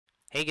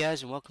Hey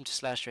guys, and welcome to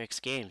 /X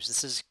Games.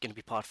 This is going to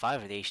be part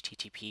 5 of the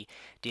HTTP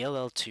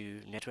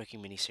DLL2 networking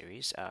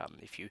miniseries.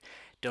 If you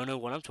don't know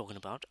what I'm talking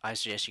about, I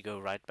suggest you go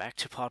right back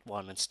to part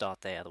 1 and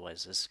start there,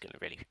 otherwise this is going to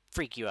really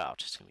freak you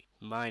out. It's going to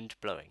be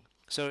mind-blowing.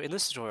 So in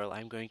this tutorial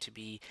I'm going to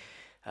be,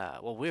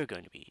 we're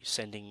going to be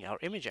sending our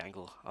image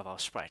angle of our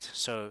sprite.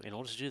 So in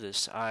order to do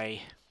this,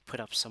 I put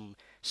up some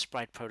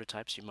sprite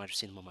prototypes. You might have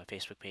seen them on my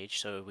Facebook page.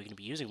 So we're going to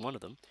be using one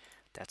of them.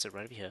 That's it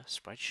right over here,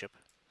 sprite ship.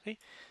 See?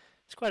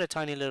 It's quite a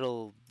tiny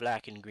little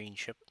black and green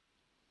ship.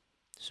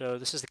 So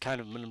this is the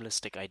kind of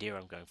minimalistic idea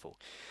I'm going for.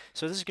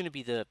 So this is going to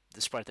be the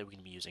sprite that we're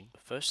going to be using.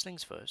 First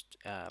things first,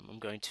 I'm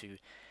going to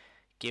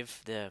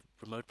give the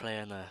remote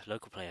player and the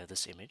local player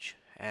this image,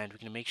 and we're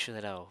going to make sure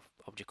that our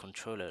object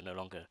controller no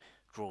longer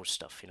draws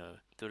stuff. You know,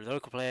 the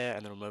local player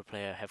and the remote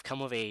player have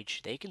come of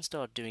age. They can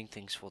start doing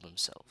things for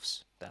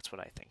themselves. That's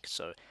what I think.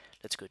 So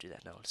let's go do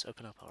that now. Let's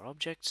open up our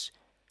objects,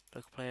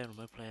 local player,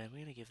 remote player, and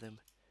we're going to give them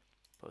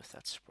both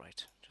that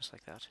sprite, just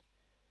like that.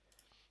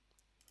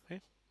 Okay,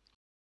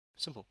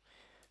 simple.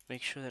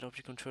 Make sure that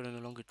object controller no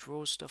longer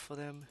draws stuff for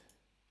them.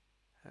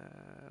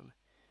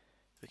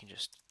 We can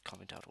just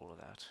comment out all of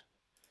that.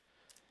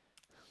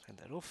 Turn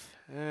that off,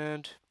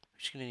 and we're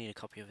just going to need a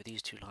copy of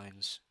these two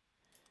lines.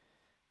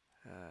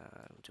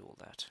 We'll do all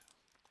that.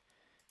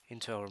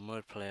 Into our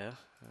remote player.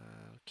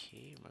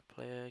 Okay, remote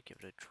player, give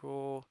it a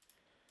draw.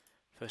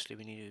 Firstly,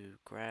 we need to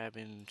grab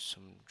in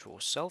some draw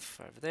self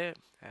over there,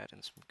 add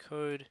in some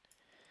code,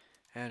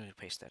 and we'll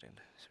paste that in.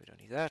 So we don't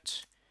need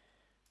that.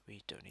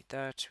 We don't need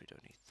that, we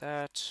don't need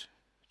that.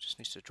 It just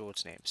needs to draw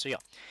its name. So yeah,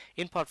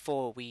 in part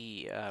 4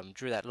 we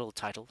drew that little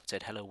title. It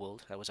said hello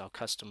world. That was our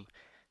custom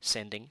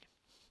sending.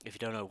 If you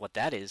don't know what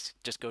that is,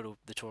 just go to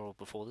the tutorial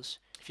before this.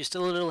 If you're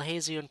still a little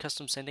hazy on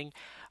custom sending,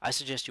 I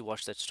suggest you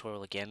watch that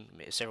tutorial again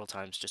several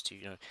times just to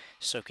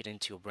soak it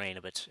into your brain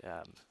a bit.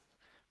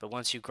 But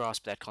once you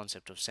grasp that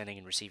concept of sending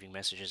and receiving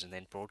messages and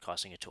then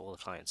broadcasting it to all the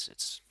clients,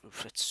 it's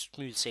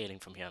smooth sailing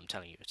from here. I'm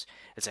telling you,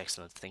 it's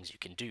excellent things you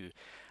can do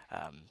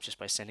just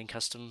by sending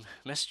custom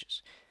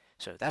messages.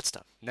 So that's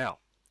done. Now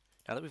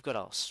that we've got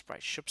our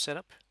sprite ship set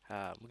up,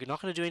 we're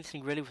not going to do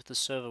anything really with the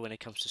server when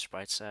it comes to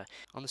sprites.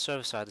 On the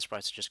server side, the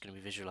sprites are just going to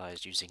be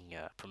visualized using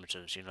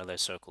primitives, their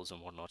circles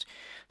and whatnot.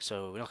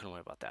 So we're not going to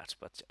worry about that.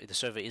 But the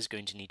server is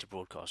going to need to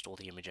broadcast all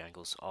the image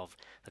angles of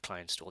the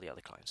clients to all the other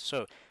clients.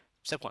 So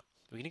step 1.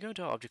 We're going to go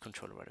into our object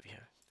controller right over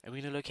here, and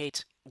we're going to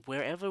locate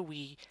wherever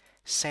we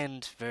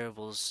send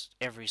variables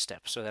every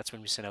step. So that's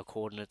when we send our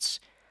coordinates,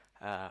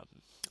 our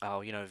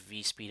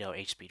v speed, our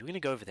h speed. We're going to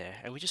go over there,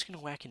 and we're just going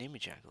to whack an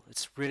image angle.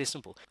 It's really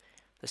simple.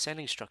 The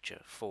sending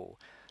structure for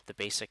the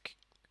basic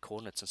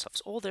coordinates and stuff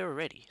is all there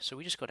already. So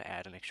we just got to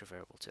add an extra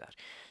variable to that.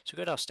 So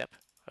go to our step,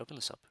 open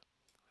this up,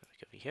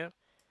 go over here.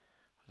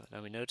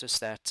 Now we notice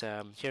that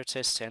here it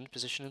says send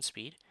position and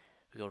speed.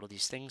 We got all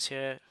these things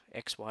here,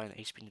 x, y, and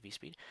h speed and v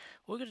speed.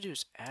 What we're going to do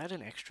is add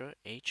an extra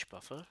h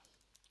buffer,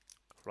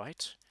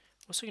 right?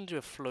 Also going to do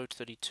a float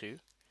 32,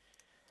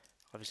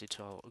 obviously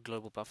to our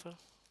global buffer,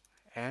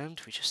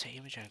 and we just say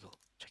image angle.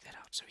 Check that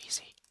out, so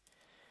easy.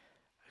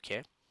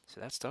 Okay,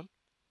 so that's done.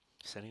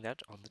 Sending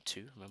that on the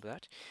 2, remember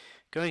that.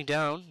 Going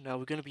down, now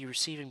we're going to be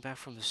receiving back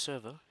from the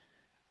server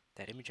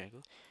that image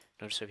angle.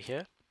 Notice over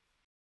here,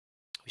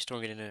 we're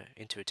storing it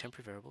into a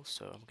temporary variable,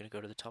 so I'm going to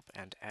go to the top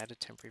and add a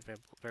temporary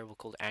variable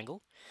called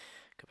angle.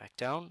 Go back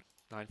down,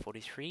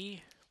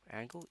 943,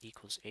 angle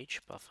equals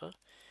h buffer,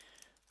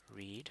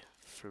 read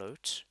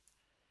float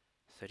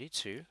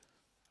 32,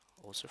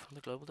 also from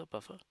the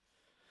global.buffer,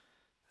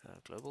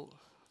 global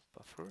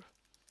buffer.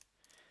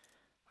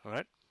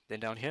 Alright,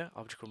 then down here,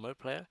 object remote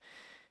player,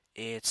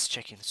 it's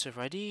checking the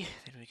server ID,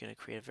 then we're going to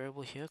create a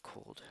variable here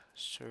called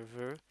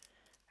server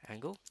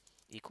angle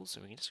equals,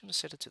 and we're just going to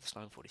set it to this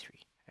 943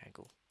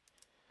 angle.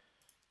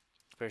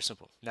 Very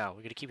simple. Now, we're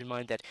going to keep in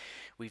mind that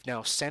we've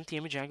now sent the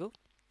image angle,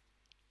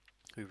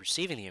 we're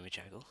receiving the image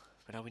angle,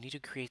 but now we need to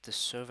create the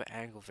server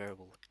angle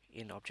variable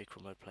in object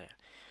remote player.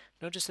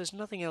 Notice there's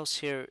nothing else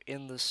here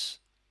in this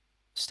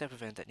step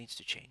event that needs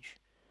to change,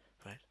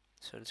 right?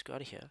 So let's go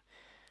out of here.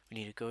 We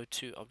need to go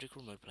to object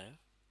remote player,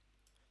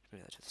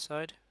 move that to the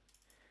side,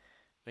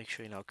 make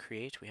sure in our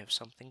create we have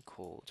something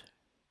called,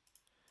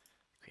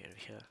 create over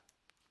here,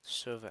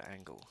 server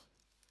angle,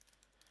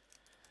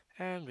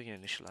 and we're going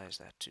to initialize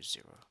that to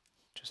 0,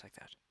 just like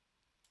that.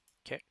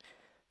 Okay,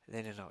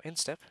 then in our end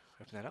step,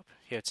 open that up.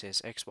 Here it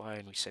says x, y,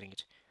 and we're setting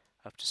it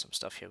up to some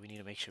stuff here. We need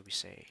to make sure we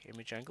say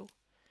image angle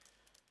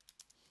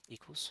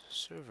equals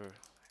server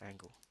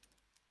angle.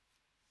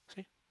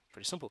 See?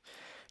 Pretty simple.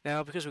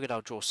 Now, because we got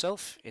our draw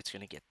self, it's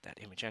going to get that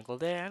image angle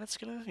there, and it's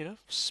going to,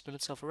 spin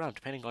itself around,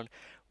 depending on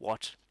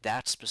what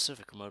that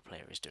specific remote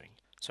player is doing.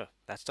 So,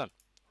 that's done.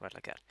 Right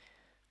like that.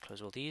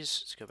 Close all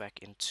these. Let's go back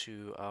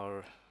into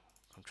our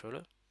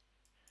controller.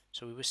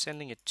 So we were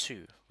sending it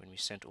 2 when we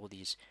sent all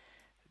these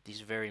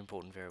very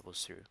important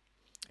variables through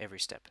every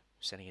step,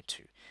 sending it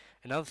 2.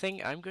 Another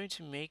thing, I'm going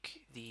to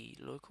make the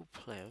local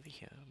player over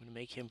here, I'm going to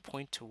make him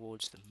point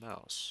towards the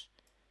mouse.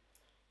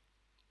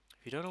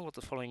 If you don't know what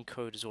the following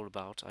code is all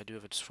about, I do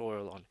have a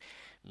tutorial on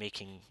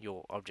making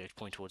your object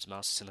point towards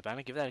mouse. It's in the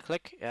banner. Give that a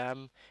click.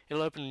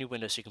 It'll open a new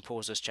window, so you can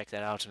pause this, check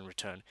that out, and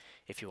return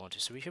if you want to.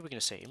 So here we're going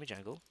to say image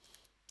angle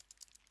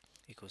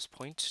equals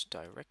point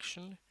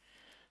direction.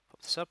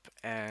 Pop this up,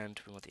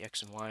 and we want the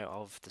x and y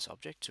of this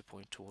object to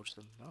point towards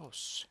the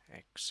mouse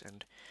x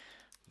and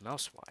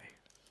mouse y,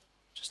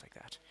 just like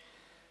that.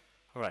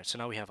 Alright, so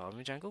now we have our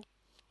image angle.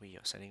 We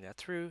are sending that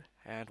through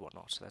and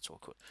whatnot, so that's all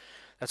good.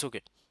 That's all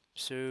good.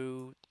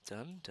 So,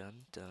 done.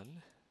 Now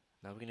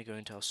we're going to go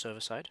into our server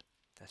side.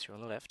 That's here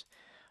on the left.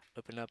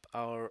 Open up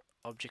our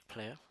object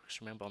player.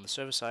 Just remember, on the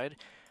server side,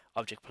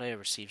 object player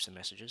receives the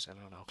messages, and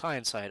on our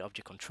client side,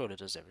 object controller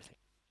does everything.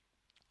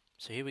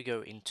 So here we go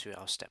into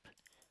our step.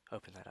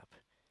 Open that up.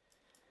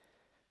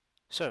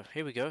 So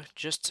here we go.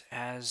 Just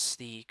as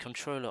the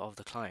controller of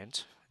the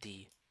client,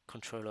 the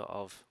controller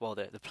of, well,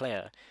 the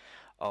player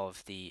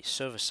of the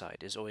server side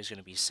is always going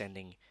to be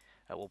sending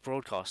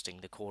broadcasting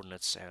the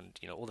coordinates and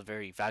all the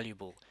very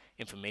valuable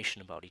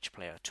information about each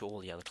player to all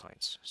the other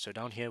clients. So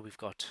down here we've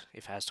got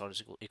if has start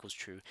equals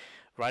true,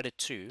 write it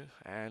to,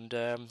 and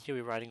here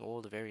we're writing all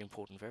the very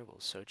important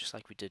variables. So just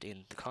like we did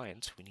in the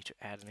client, we need to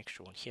add an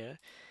extra one here.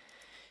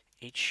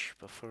 H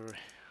buffer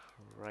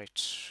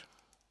write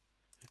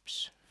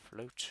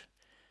float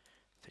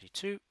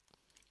 32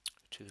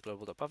 to the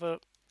global.buffer.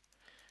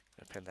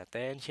 Append that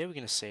there, and here we're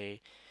going to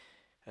say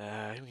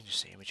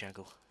image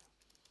angle,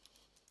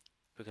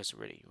 because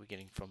already we're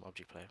getting from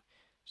object player,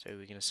 so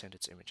we're going to send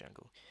its image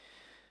angle.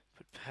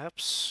 But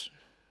perhaps,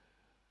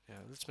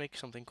 let's make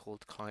something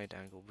called client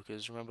angle,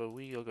 because remember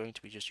we are going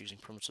to be just using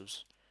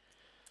primitives.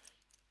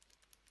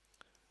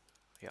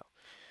 Yeah,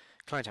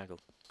 client angle,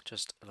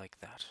 just like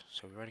that.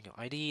 So we're writing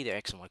our ID, the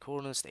x and y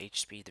coordinates, the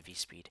h speed, the v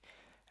speed,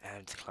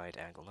 and the client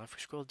angle. Now if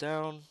we scroll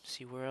down,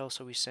 see where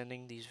else are we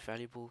sending these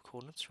valuable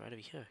coordinates? Right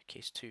over here,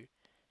 case 2.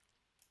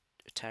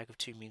 A tag of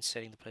 2 means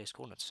setting the player's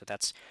coordinates. So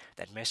that's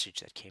that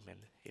message that came in.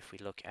 If we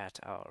look at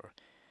our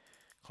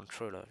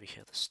controller over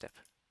here, the step,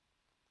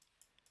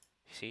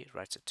 you see it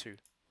writes at 2.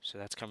 So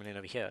that's coming in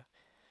over here.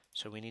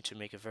 So we need to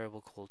make a variable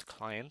called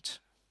client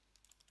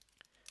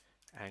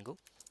angle.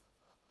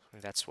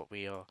 And that's what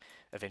we are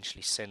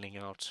eventually sending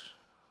out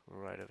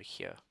right over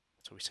here.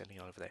 That's what we're sending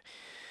out over there.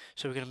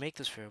 So we're going to make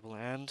this variable,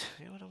 and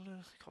you know what, I'm going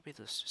to copy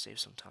this to save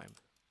some time.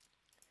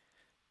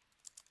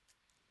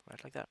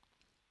 Right like that.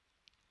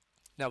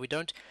 Now we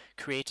don't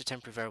create a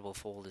temporary variable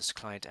for all this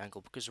client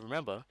angle, because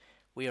remember,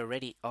 we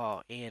already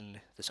are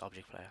in this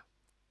object player.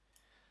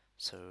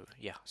 So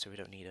yeah, so we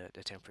don't need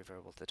a temporary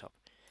variable at the top.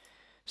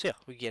 So yeah,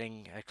 we're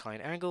getting a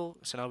client angle.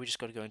 So now we just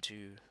got to go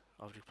into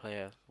object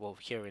player, well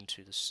here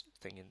into this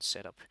thing and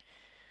set up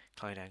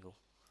client angle.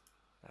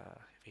 Over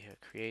here,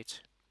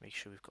 create, make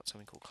sure we've got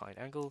something called client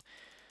angle.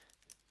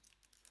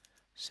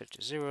 Set it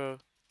to 0,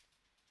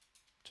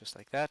 just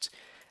like that.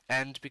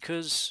 And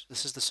because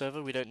this is the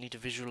server, we don't need to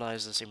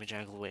visualize this image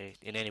angle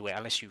in any way,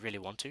 unless you really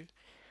want to.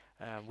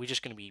 We're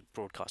just going to be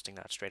broadcasting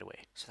that straight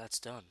away. So that's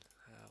done.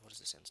 What does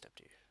this end step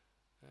do?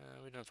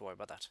 We don't have to worry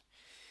about that.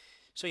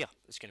 So yeah,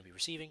 it's going to be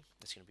receiving,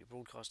 it's going to be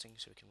broadcasting,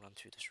 so we can run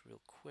through this real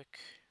quick.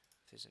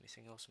 If there's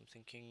anything else I'm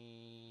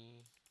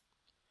thinking...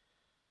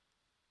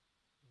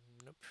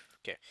 Nope.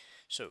 Okay,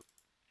 so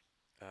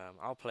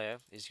our player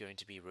is going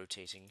to be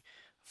rotating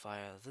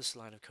via this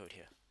line of code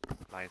here.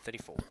 Line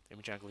 34,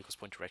 image angle equals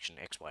point direction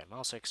x, y,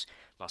 mouse x,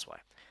 mouse y.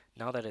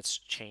 Now that it's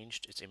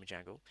changed its image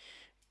angle,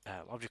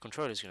 object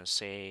controller is going to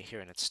say here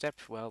in its step,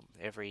 well,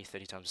 every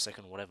 30 times a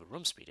second, whatever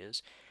room speed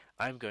is,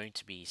 I'm going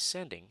to be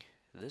sending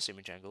this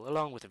image angle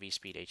along with the v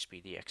speed, h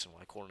speed, the x and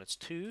y coordinates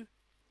to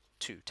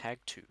tag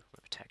 2.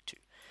 Remember, tag 2.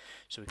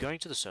 So we're going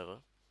to the server,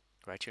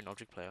 right here in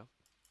object player.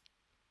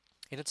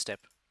 In its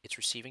step, it's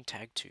receiving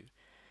tag 2.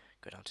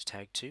 Go down to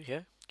tag 2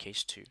 here,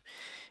 case 2.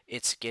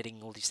 It's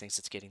getting all these things.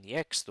 It's getting the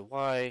x, the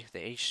y, the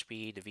h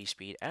speed, the v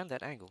speed, and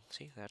that angle.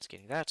 See, that's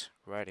getting that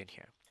right in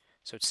here.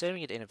 So it's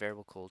saving it in a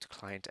variable called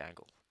client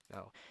angle.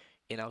 Now,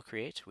 in our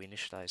create, we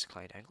initialize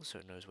client angle so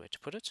it knows where to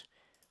put it.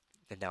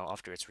 And now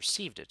after it's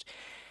received it,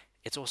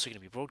 it's also going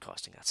to be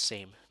broadcasting that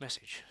same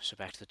message. So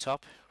back to the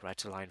top, right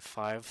to line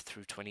 5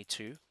 through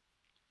 22.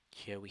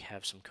 Here we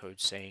have some code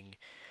saying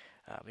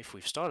if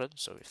we've started,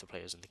 so if the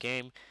player's in the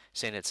game,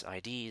 send its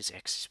IDs,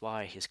 X,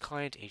 Y, his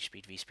client, H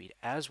speed, V speed,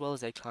 as well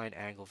as a client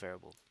angle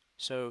variable.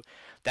 So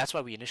that's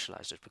why we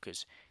initialized it,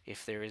 because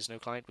if there is no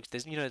client, because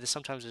there's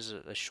sometimes there's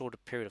a shorter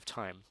period of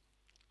time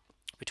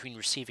between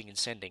receiving and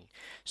sending.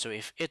 So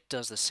if it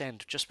does the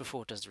send just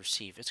before it does the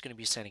receive, it's going to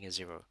be sending a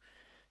 0,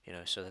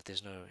 so that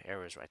there's no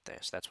errors right there.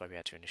 So that's why we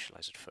had to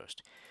initialize it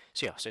first.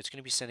 So yeah, so it's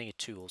going to be sending a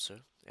 2 also,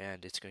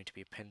 and it's going to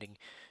be appending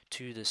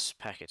to this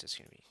packet. It's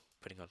going to be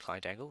putting on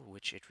client angle,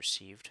 which it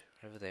received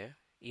over there.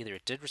 Either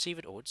it did receive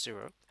it or it's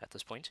 0 at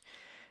this point.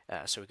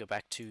 So we go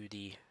back to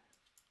the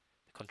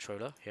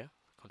controller here,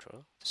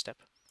 the step.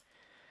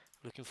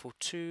 Looking for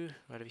 2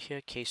 right over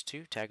here, case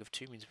 2, tag of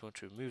 2 means we want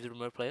to remove the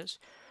remote players.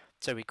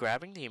 So we're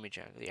grabbing the image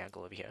angle, the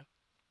angle over here.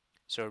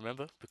 So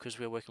remember, because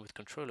we're working with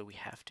controller, we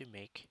have to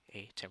make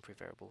a temporary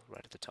variable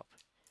right at the top.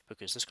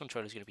 because this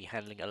controller is going to be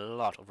handling a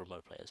lot of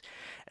remote players,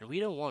 and we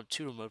don't want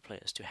two remote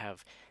players to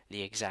have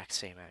the exact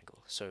same angle.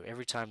 So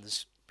every time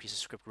this piece of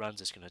script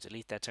runs, it's going to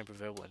delete that temporary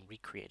variable and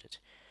recreate it.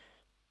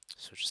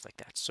 So just like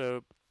that.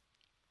 So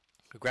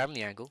we're grabbing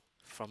the angle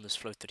from this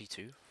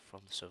float32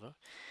 from the server.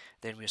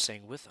 Then we're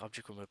saying with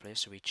object remote player,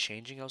 so we're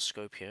changing our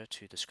scope here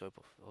to the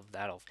scope of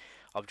that of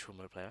object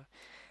remote player.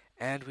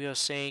 And we are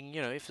saying,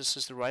 if this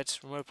is the right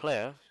remote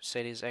player,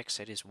 set is X,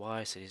 set is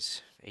Y, set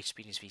is H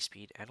speed is V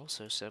speed, and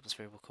also set up this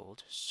variable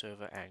called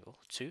server angle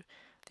to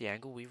the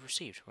angle we've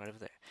received right over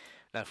there.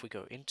 Now if we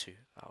go into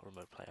our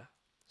remote player,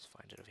 let's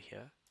find it over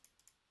here,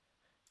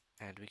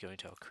 and we go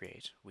into our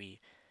create, we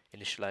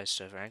initialize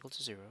server angle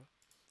to 0,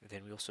 and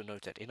then we also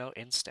note that in our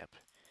end step,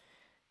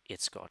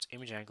 it's got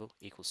image angle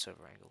equals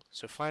server angle.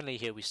 So finally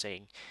here we're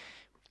saying,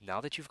 now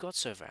that you've got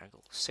server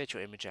angle, set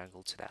your image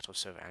angle to that of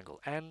server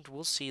angle, and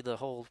we'll see the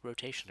whole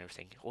rotation and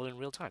everything all in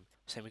real time.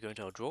 So then we go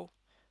into our draw.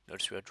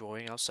 Notice we are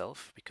drawing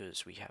ourselves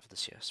because we have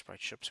this here sprite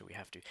ship, so we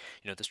have to,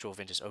 this draw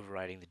event is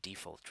overriding the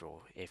default draw.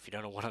 If you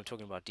don't know what I'm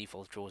talking about,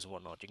 default draws and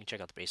whatnot, you can check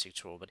out the basic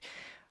draw, but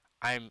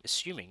I'm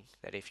assuming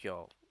that if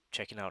you're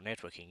checking out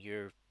networking,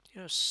 you're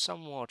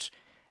somewhat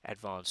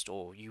advanced,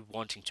 or you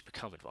wanting to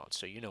become advanced,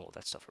 so you know all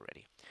that stuff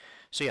already.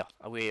 So yeah,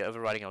 we're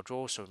overriding our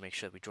draw, so we make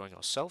sure that we're drawing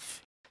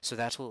ourselves. So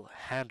that will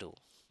handle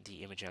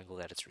the image angle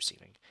that it's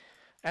receiving.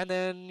 And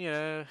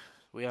then,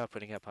 we are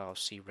putting up our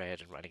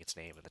C-red and writing its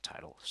name in the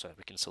title so that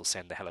we can still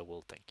send the hello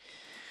world thing.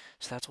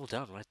 So that's all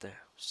done right there.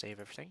 Save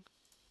everything.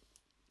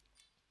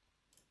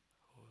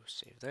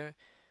 Save there.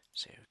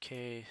 Say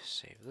OK.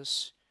 Save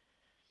this.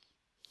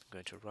 I'm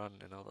going to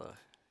run another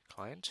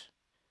client.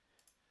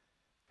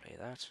 Play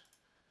that.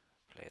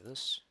 Play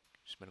this.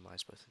 Just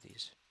minimize both of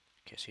these.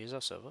 Okay, so here's our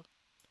server.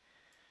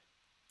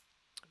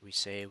 We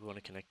say we want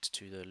to connect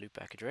to the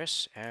loopback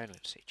address, and we're going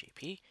to say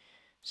JP,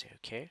 say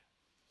OK.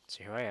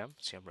 So here I am,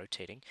 see I'm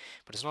rotating,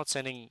 but it's not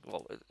sending,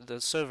 well, the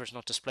server is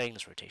not displaying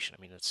this rotation.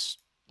 I mean, it's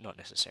not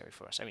necessary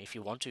for us. I mean, if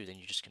you want to, then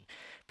you just can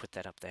put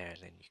that up there, and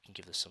then you can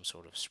give this some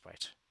sort of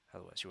sprite.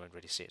 Otherwise, you won't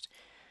really see it.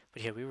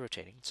 But here we're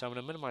rotating, so I'm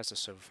going to minimize the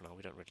server for now.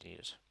 We don't really need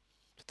it.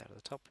 Put that at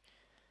the top.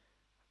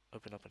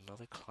 Open up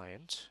another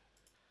client.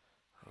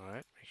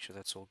 Alright, make sure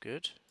that's all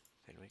good.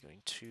 Then we're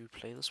going to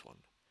play this one.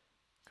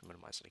 Can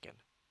minimize it again.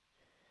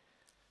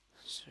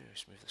 So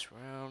let's move this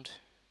around.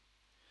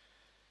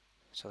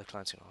 So the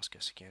client's going to ask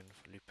us again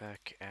for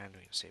loopback, and we're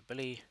going to say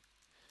Billy.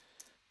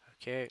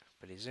 Okay,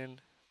 Billy's in.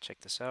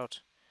 Check this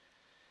out.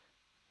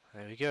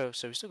 There we go.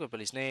 So we still got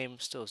Billy's name.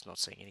 Still is not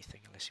saying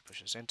anything unless he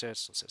pushes enter. It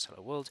still says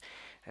hello world.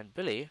 And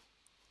Billy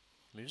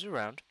moves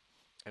around,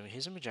 and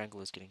his image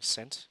angle is getting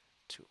sent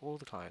to all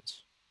the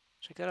clients.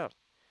 Check that out.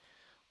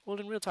 All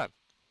in real time.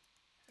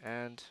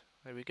 And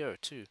there we go,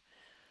 too.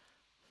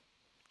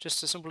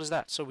 Just as simple as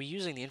that. So we're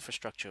using the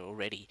infrastructure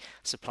already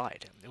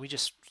supplied, and we're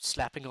just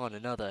slapping on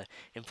another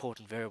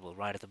important variable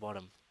right at the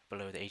bottom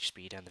below the H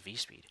speed and the V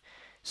speed.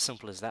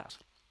 Simple as that.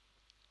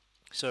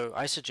 So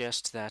I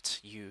suggest that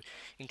you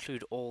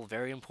include all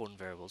very important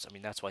variables. I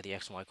mean, that's why the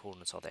X and Y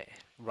coordinates are there.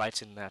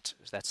 Right in that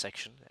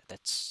section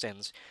that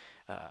sends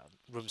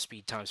room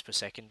speed times per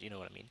second, you know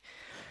what I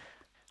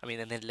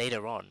mean? And then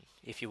later on,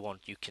 if you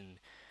want, you can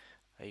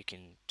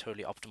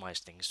totally optimize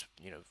things,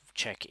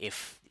 check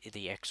if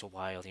the X or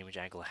Y or the image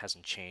angle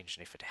hasn't changed,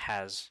 and if it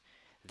has,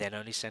 then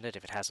only send it.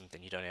 If it hasn't,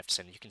 then you don't have to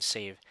send it. You can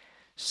save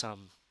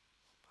some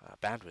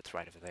bandwidth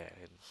right over there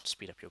and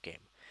speed up your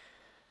game.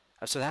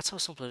 So that's how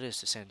simple it is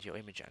to send your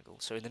image angle.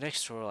 So in the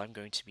next tutorial, I'm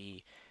going to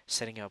be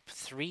setting up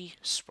 3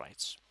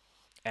 sprites,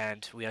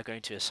 and we are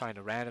going to assign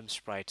a random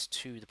sprite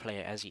to the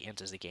player as he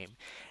enters the game,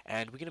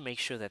 and we're going to make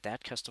sure that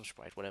that custom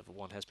sprite, whatever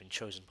one has been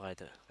chosen by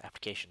the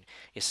application,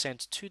 is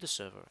sent to the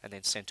server and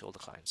then sent to all the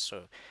clients.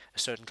 So a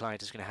certain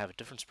client is going to have a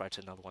different sprite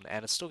to another one,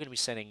 and it's still going to be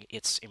sending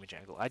its image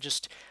angle. I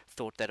just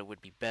thought that it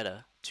would be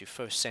better to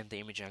first send the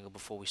image angle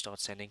before we start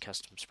sending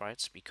custom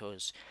sprites,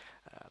 because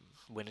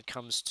when it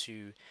comes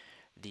to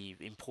the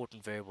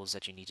important variables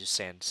that you need to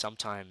send,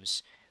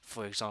 sometimes,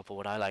 for example,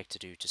 what I like to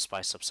do to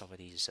spice up some of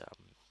these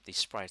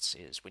sprites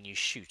is when you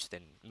shoot,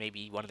 then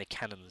maybe one of the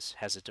cannons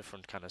has a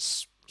different kind of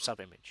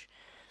sub-image,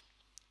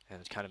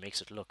 and it kind of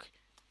makes it look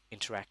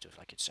interactive,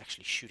 like it's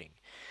actually shooting.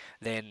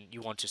 Then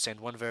you want to send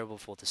one variable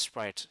for the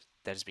sprite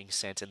that is being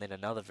sent, and then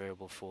another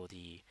variable for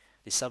the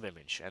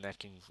sub-image, and that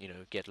can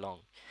get long.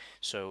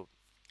 So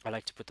I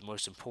like to put the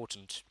most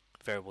important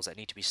variables that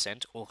need to be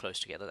sent all close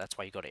together. That's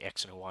why you got an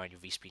X and a Y and your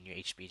V speed and your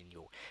H speed and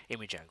your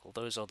image angle.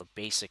 Those are the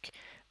basic,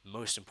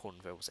 most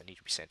important variables that need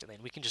to be sent, and then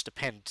we can just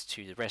append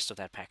to the rest of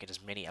that packet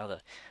as many other,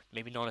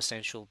 maybe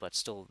non-essential, but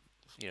still,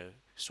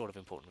 sort of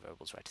important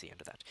variables right to the end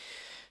of that.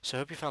 So I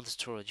hope you found this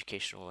tutorial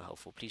educational and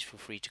helpful. Please feel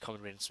free to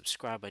comment, rate, and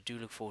subscribe. I do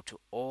look forward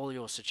to all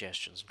your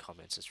suggestions and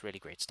comments. It's really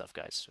great stuff,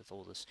 guys, with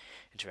all this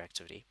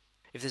interactivity.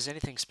 If there's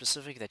anything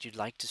specific that you'd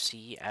like to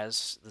see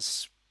as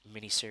this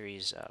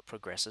mini-series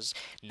progresses,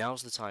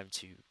 now's the time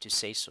to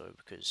say so,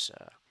 because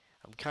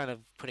I'm kind of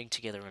putting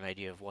together an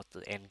idea of what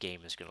the end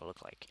game is going to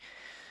look like.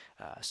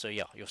 So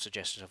yeah, your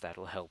suggestions of that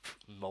will help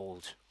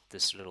mold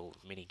this little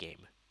mini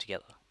game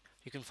together.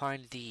 You can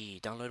find the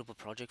downloadable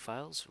project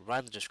files right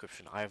in the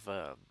description. I've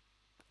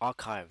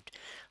archived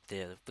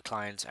the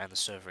client and the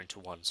server into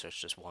one, so it's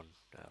just one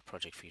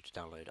project for you to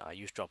download. I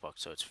use Dropbox,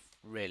 so it's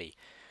really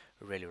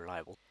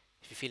reliable.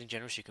 If you're feeling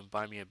generous, you can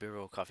buy me a beer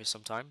or coffee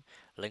sometime.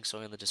 Links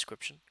are in the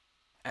description.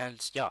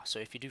 And yeah, so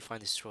if you do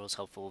find these tutorials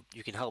helpful,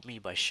 you can help me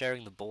by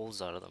sharing the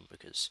balls out of them,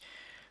 because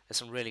there's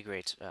some really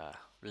great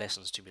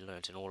lessons to be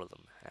learned in all of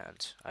them,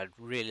 and I'd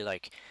really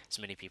like as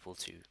many people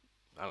to,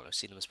 I don't know,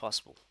 see them as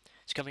possible.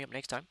 So coming up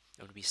next time,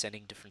 I'm going to be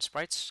sending different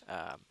sprites.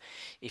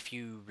 If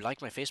you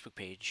like my Facebook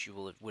page,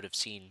 you would have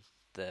seen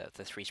the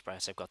three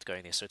sprites I've got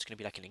going there. So it's going to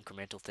be like an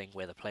incremental thing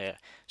where the player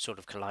sort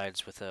of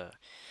collides with an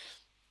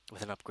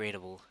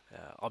upgradable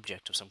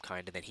object of some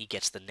kind, and then he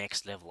gets the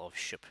next level of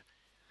ship.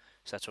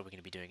 So that's what we're going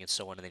to be doing, and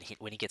so on. And then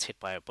when he gets hit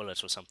by a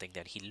bullet or something,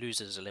 then he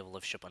loses a level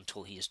of ship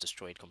until he is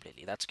destroyed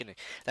completely. That's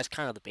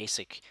kind of the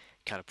basic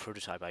kind of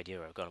prototype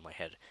idea I've got in my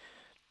head.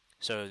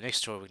 So the next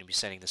tutorial we're going to be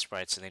sending the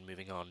sprites and then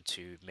moving on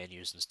to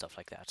menus and stuff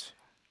like that.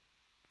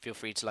 Feel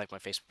free to like my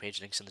Facebook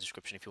page, links in the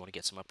description if you want to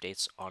get some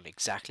updates on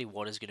exactly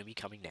what is going to be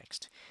coming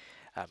next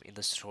in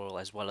this tutorial,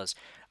 as well as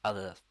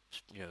other,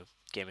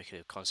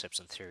 GameMaker concepts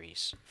and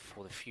theories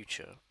for the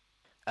future.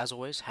 As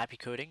always, happy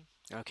coding,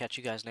 and I'll catch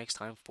you guys next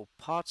time for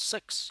part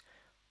 6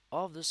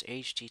 of this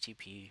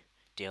HTTP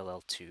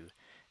DLL2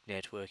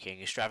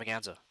 networking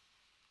extravaganza.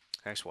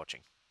 Thanks for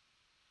watching.